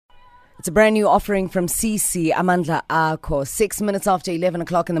It's a brand new offering from CC Amandla Akho. 6 minutes after 11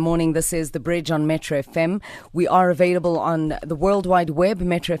 o'clock in the morning, this is The Bridge on Metro FM. We are available on the World Wide Web,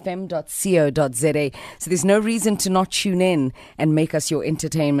 metrofm.co.za. So there's no reason to not tune in and make us your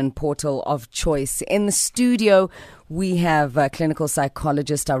entertainment portal of choice. In the studio, we have clinical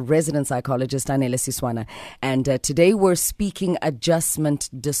psychologist, our resident psychologist, Anele Siswana. And today we're speaking adjustment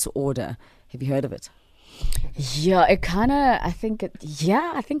disorder. Have you heard of it? Yeah, I think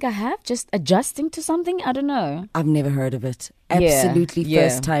I have. Just adjusting to something. I don't know. I've never heard of it. Absolutely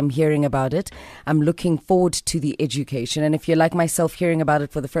first time hearing about it. I'm looking forward to the education. And if you're like myself hearing about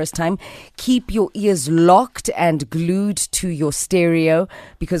it for the first time, keep your ears locked and glued to your stereo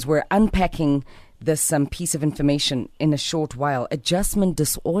because we're unpacking this piece of information in a short while. Adjustment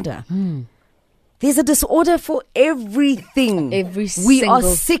disorder. There's a disorder for everything. We are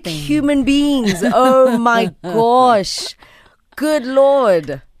sick human beings. Oh my gosh. Good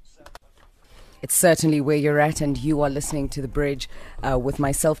Lord. It's certainly where you're at, and you are listening to The Bridge with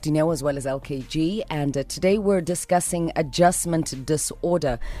myself, Dineo, as well as LKG. And today we're discussing adjustment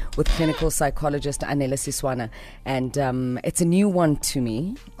disorder with clinical psychologist Anele Siswana. And it's a new one to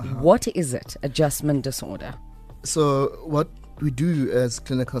me. What is it, adjustment disorder? So what we do as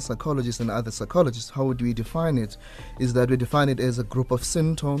clinical psychologists and other psychologists, how do we define it, is that we define it as a group of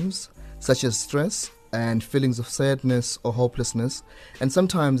symptoms such as stress and feelings of sadness or hopelessness, and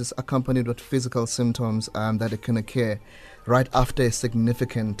sometimes it's accompanied with physical symptoms that it can occur right after a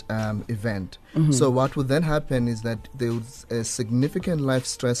significant event. So what would then happen is that there's a significant life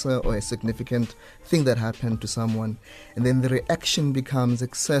stressor or a significant thing that happened to someone, and then the reaction becomes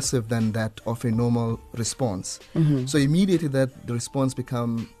excessive than that of a normal response. So immediately that the response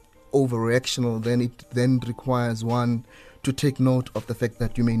becomes overreactional, then it then requires one to take note of the fact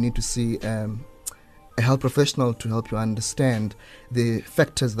that you may need to see a health professional to help you understand the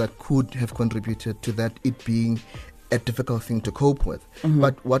factors that could have contributed to that it being a difficult thing to cope with.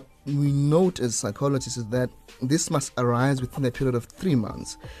 But what we note as psychologists is that this must arise within a period of 3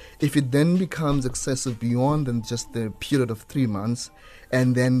 months. If it then becomes excessive beyond than just the period of 3 months,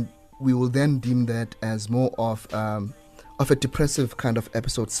 and then we will then deem that as more of a depressive kind of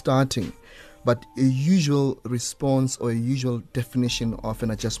episode starting. But a usual response or a usual definition of an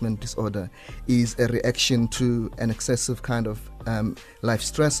adjustment disorder is a reaction to an excessive kind of life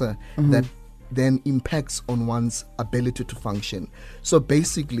stressor that then impacts on one's ability to function. So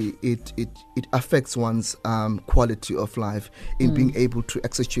basically, it affects one's quality of life in being able to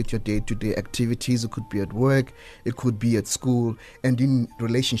execute your day-to-day activities. It could be at work, it could be at school, and in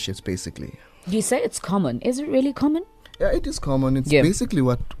relationships, basically. You say it's common. Is it really common? Yeah, it is common. It's basically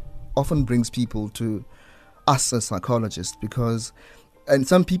what often brings people to us as psychologists, because and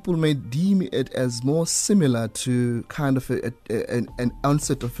some people may deem it as more similar to kind of an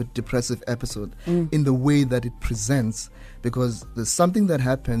onset of a depressive episode in the way that it presents, because there's something that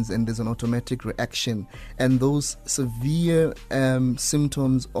happens and there's an automatic reaction, and those severe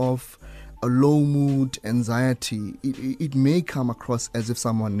symptoms of a low mood, anxiety, it may come across as if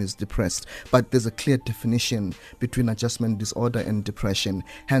someone is depressed, but there's a clear definition between adjustment disorder and depression.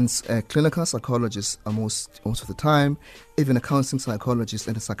 Hence, clinical psychologists are most of the time, even a counseling psychologist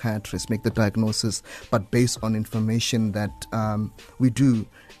and a psychiatrist make the diagnosis, but based on information that we do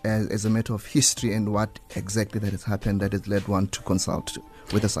as a matter of history and what exactly that has happened that has led one to consult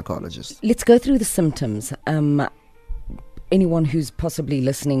with a psychologist. Let's go through the symptoms. Anyone who's possibly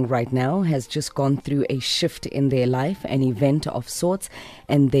listening right now has just gone through a shift in their life, an event of sorts,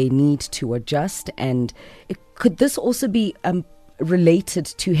 and they need to adjust. And could this also be related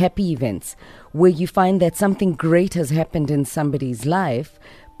to happy events, where you find that something great has happened in somebody's life,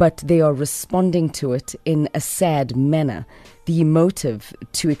 but they are responding to it in a sad manner? The emotive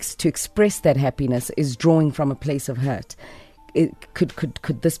to express that happiness is drawing from a place of hurt.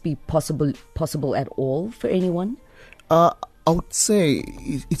 Could this be possible at all for anyone? I would say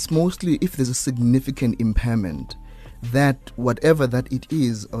it's mostly if there's a significant impairment, that whatever that it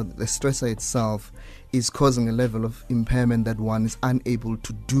is, or the stressor itself, is causing a level of impairment that one is unable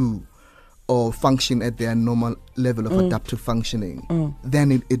to do or function at their normal level of adaptive functioning,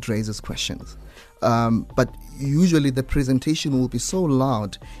 then it raises questions. But usually the presentation will be so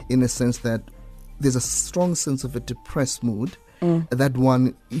loud in a sense that there's a strong sense of a depressed mood, that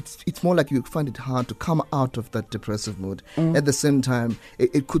one, it's more like you find it hard to come out of that depressive mood. At the same time,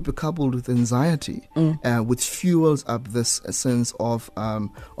 it could be coupled with anxiety, which fuels up this sense of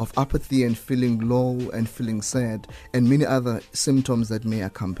apathy and feeling low and feeling sad, and many other symptoms that may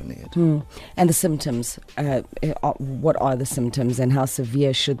accompany it. And the symptoms, what are the symptoms, and how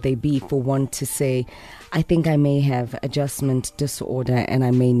severe should they be for one to say, I think I may have adjustment disorder and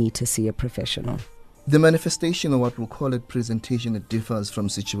I may need to see a professional? The manifestation, or what we'll call it presentation, it differs from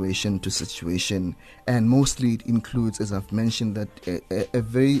situation to situation, and mostly it includes, as I've mentioned, that a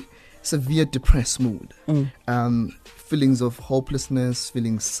very severe depressed mood, feelings of hopelessness,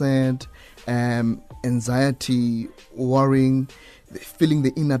 feeling sad, anxiety, worrying, feeling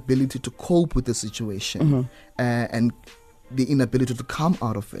the inability to cope with the situation, and the inability to come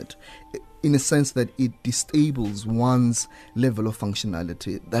out of it, in a sense that it disables one's level of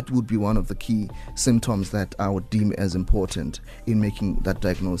functionality. That would be one of the key symptoms that I would deem as important in making that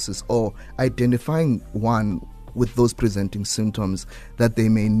diagnosis, or identifying one with those presenting symptoms that they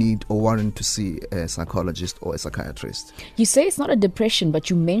may need or warrant to see a psychologist or a psychiatrist. You say it's not a depression, but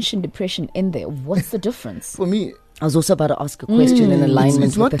you mentioned depression in there. What's the difference? For me, I was also about to ask a question in alignment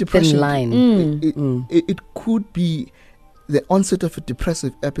it's not with the depression. thin line. It could be the onset of a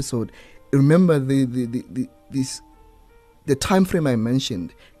depressive episode. Remember the time frame I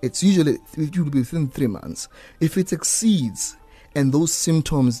mentioned. It will be within 3 months. If it exceeds and those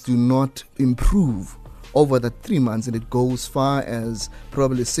symptoms do not improve over the 3 months, and it goes far as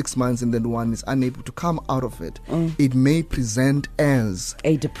probably 6 months, and then one is unable to come out of it, it may present as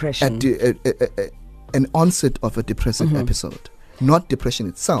a depression, an onset of a depressive episode, not depression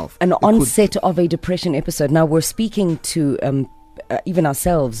itself. An onset of a depression episode. Now we're speaking to even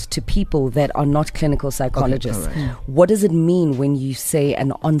ourselves, to people that are not clinical psychologists. Okay, right. What does it mean when you say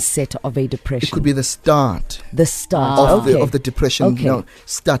an onset of a depression? It could be the start of the depression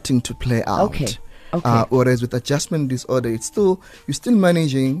starting to play out. Okay. Whereas with adjustment disorder, you're still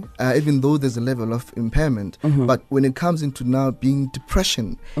managing, even though there's a level of impairment. But when it comes into now being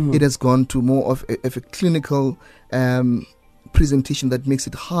depression, it has gone to more of a clinical presentation that makes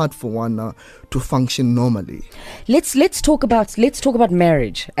it hard for one to function normally. Let's talk about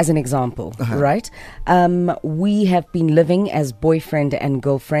marriage as an example, right? We have been living as boyfriend and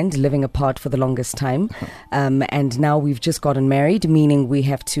girlfriend, living apart for the longest time, and now we've just gotten married, meaning we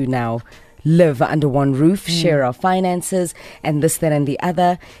have to now live under one roof, share our finances, and this, that, and the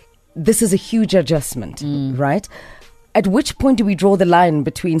other. This is a huge adjustment, right? At which point do we draw the line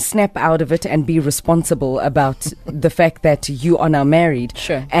between snap out of it and be responsible about the fact that you are now married,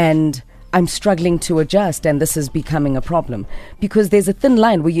 and I'm struggling to adjust and this is becoming a problem? Because there's a thin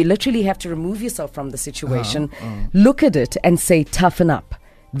line where you literally have to remove yourself from the situation, look at it and say, toughen up.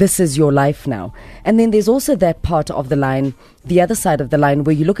 This is your life now. And then there's also that part of the line, the other side of the line,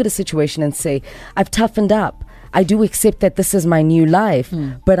 where you look at a situation and say, I've toughened up. I do accept that this is my new life,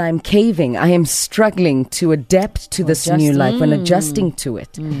 but I'm caving. I am struggling to adapt to this new life and adjusting to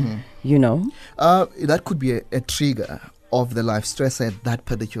it. You know? That could be a trigger of the life stress at that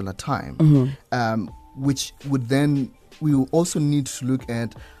particular time, which would then, we will also need to look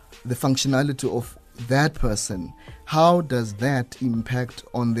at the functionality of that person. How does that impact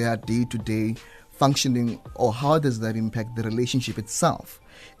on their day-to-day functioning, or how does that impact the relationship itself?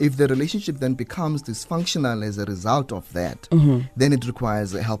 If the relationship then becomes dysfunctional as a result of that, then it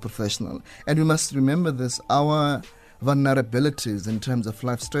requires a health professional. And we must remember this, our vulnerabilities in terms of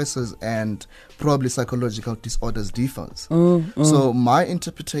life stresses and probably psychological disorders differs. So my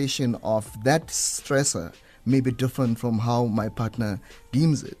interpretation of that stressor may be different from how my partner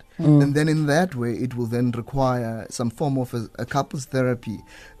deems it. And then in that way, it will then require some form of a couples therapy,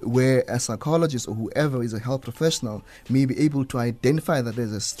 where a psychologist or whoever is a health professional may be able to identify that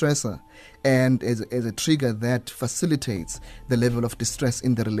as a stressor and as a trigger that facilitates the level of distress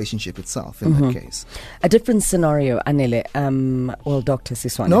in the relationship itself in that case. A different scenario, Anele, Dr.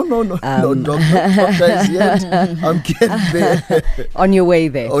 Siswana. No, doctor is yet. I'm getting there. On your way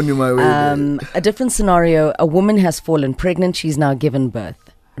there. On my way there. A different scenario, a woman has fallen pregnant, she's now given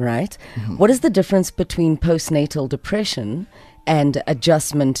birth, right? What is the difference between postnatal depression and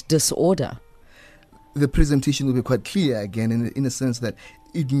adjustment disorder? The presentation will be quite clear again, in a sense that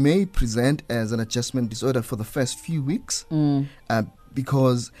it may present as an adjustment disorder for the first few weeks,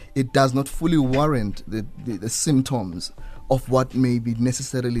 because it does not fully warrant the symptoms of what may be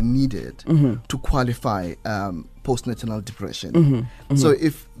necessarily needed to qualify postnatal depression. So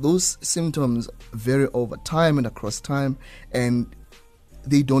if those symptoms vary over time and across time, and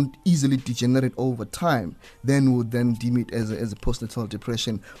they don't easily degenerate over time, then would then deem it as a postnatal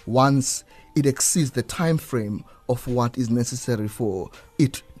depression once it exceeds the time frame of what is necessary for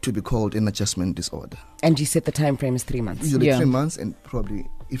it to be called an adjustment disorder. And you said the time frame is 3 months. Usually 3 months, and probably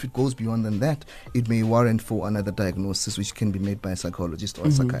if it goes beyond than that, it may warrant for another diagnosis, which can be made by a psychologist or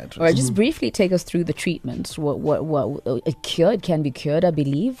a psychiatrist. All right, just briefly take us through the treatment. What it can be cured, I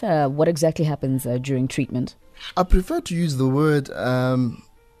believe. What exactly happens during treatment? I prefer to use the word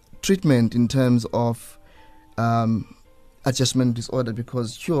treatment in terms of adjustment disorder,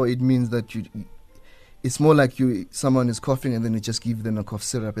 because sure, it means that it's more like someone is coughing and then you just give them a cough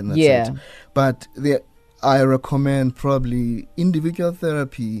syrup and that's it. But I recommend probably individual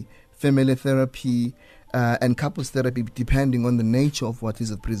therapy, family therapy, and couples therapy, depending on the nature of what is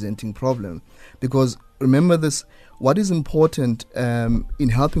a presenting problem. Because remember this, what is important in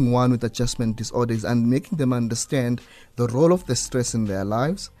helping one with adjustment disorders and making them understand the role of the stress in their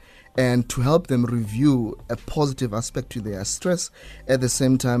lives, and to help them review a positive aspect to their stress, at the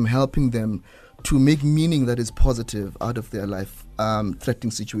same time helping them to make meaning that is positive out of their life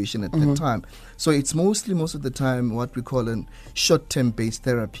threatening situation at that time. So it's most of the time what we call a short-term based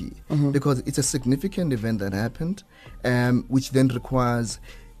therapy, because it's a significant event that happened, which then requires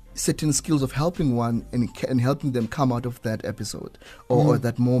certain skills of helping one and helping them come out of that episode or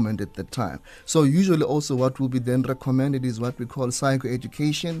that moment at that time. So usually also what will be then recommended is what we call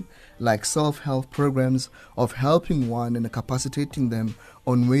psychoeducation, like self-help programs of helping one and capacitating them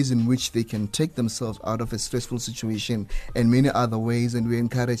on ways in which they can take themselves out of a stressful situation, and many other ways. And we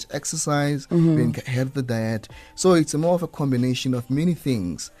encourage exercise, we encourage the diet. So it's more of a combination of many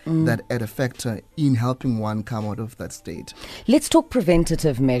things that add a factor in helping one come out of that state. Let's talk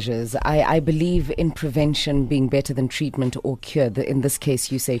preventative measures. I believe in prevention being better than treatment or cure. In this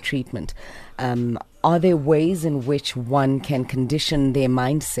case, you say treatment. Are there ways in which one can condition their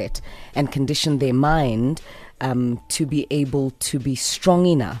mindset and condition their mind to be able to be strong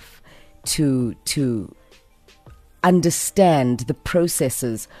enough to understand the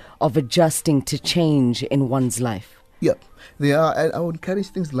processes of adjusting to change in one's life? Yeah, there are. I would encourage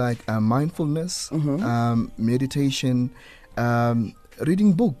things like mindfulness, meditation,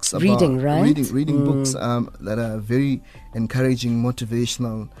 reading books. Reading books that are very encouraging,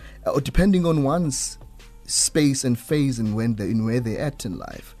 motivational, or depending on one's space and phase and in where they're at in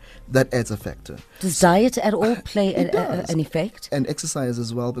life. That adds a factor. Does diet at all play an effect? And exercise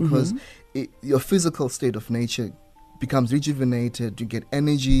as well, because your physical state of nature becomes rejuvenated, you get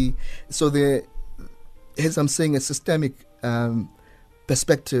energy. So there, as I'm saying, a systemic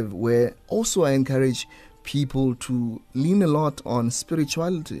perspective where also I encourage people to lean a lot on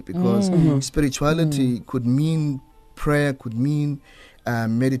spirituality, because spirituality could mean prayer, could mean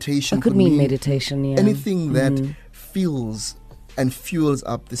meditation. It could mean meditation, yeah. Anything that feels and fuels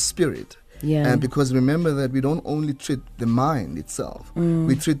up the spirit. Yeah. Because remember that we don't only treat the mind itself.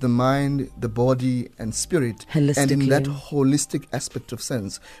 We treat the mind, the body, and spirit. Holistically. And in that holistic aspect of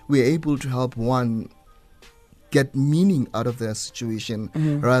sense, we're able to help one get meaning out of their situation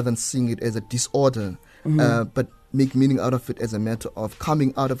rather than seeing it as a disorder, but make meaning out of it as a matter of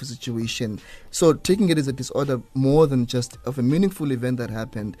coming out of a situation. So taking it as a disorder more than just of a meaningful event that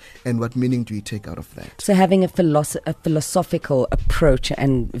happened, and what meaning do you take out of that? So having a philosophical approach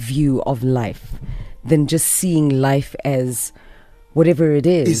and view of life than just seeing life as whatever it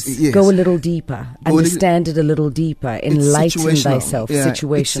is. Yes. Go a little deeper, understand it a little deeper, enlighten thyself.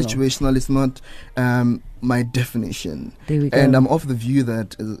 Situational. It's situational. It's not my definition. There we go. And I'm of the view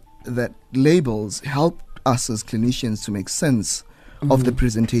that labels help us as clinicians to make sense of the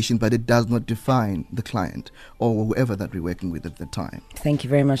presentation, but it does not define the client or whoever that we're working with at the time. Thank you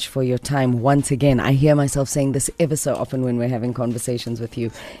very much for your time. Once again, I hear myself saying this ever so often when we're having conversations with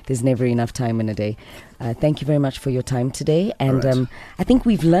you. There's never enough time in a day. Thank you very much for your time today. And right. I think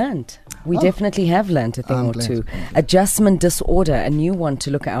we've learned. We definitely have learned a thing or two. Adjustment disorder, a new one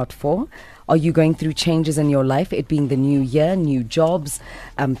to look out for. Are you going through changes in your life? It being the new year, new jobs.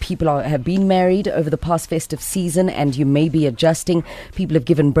 People have been married over the past festive season and you may be adjusting. People have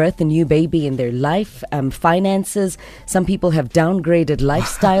given birth a new baby in their life. Finances. Some people have downgraded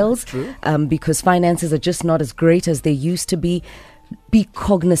lifestyles because finances are just not as great as they used to be. Be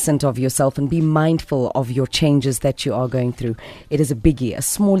cognizant of yourself and be mindful of your changes that you are going through. It is a biggie, a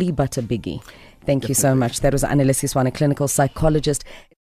smallie but a biggie. Thank you so much. That was Anele Siswana, clinical psychologist.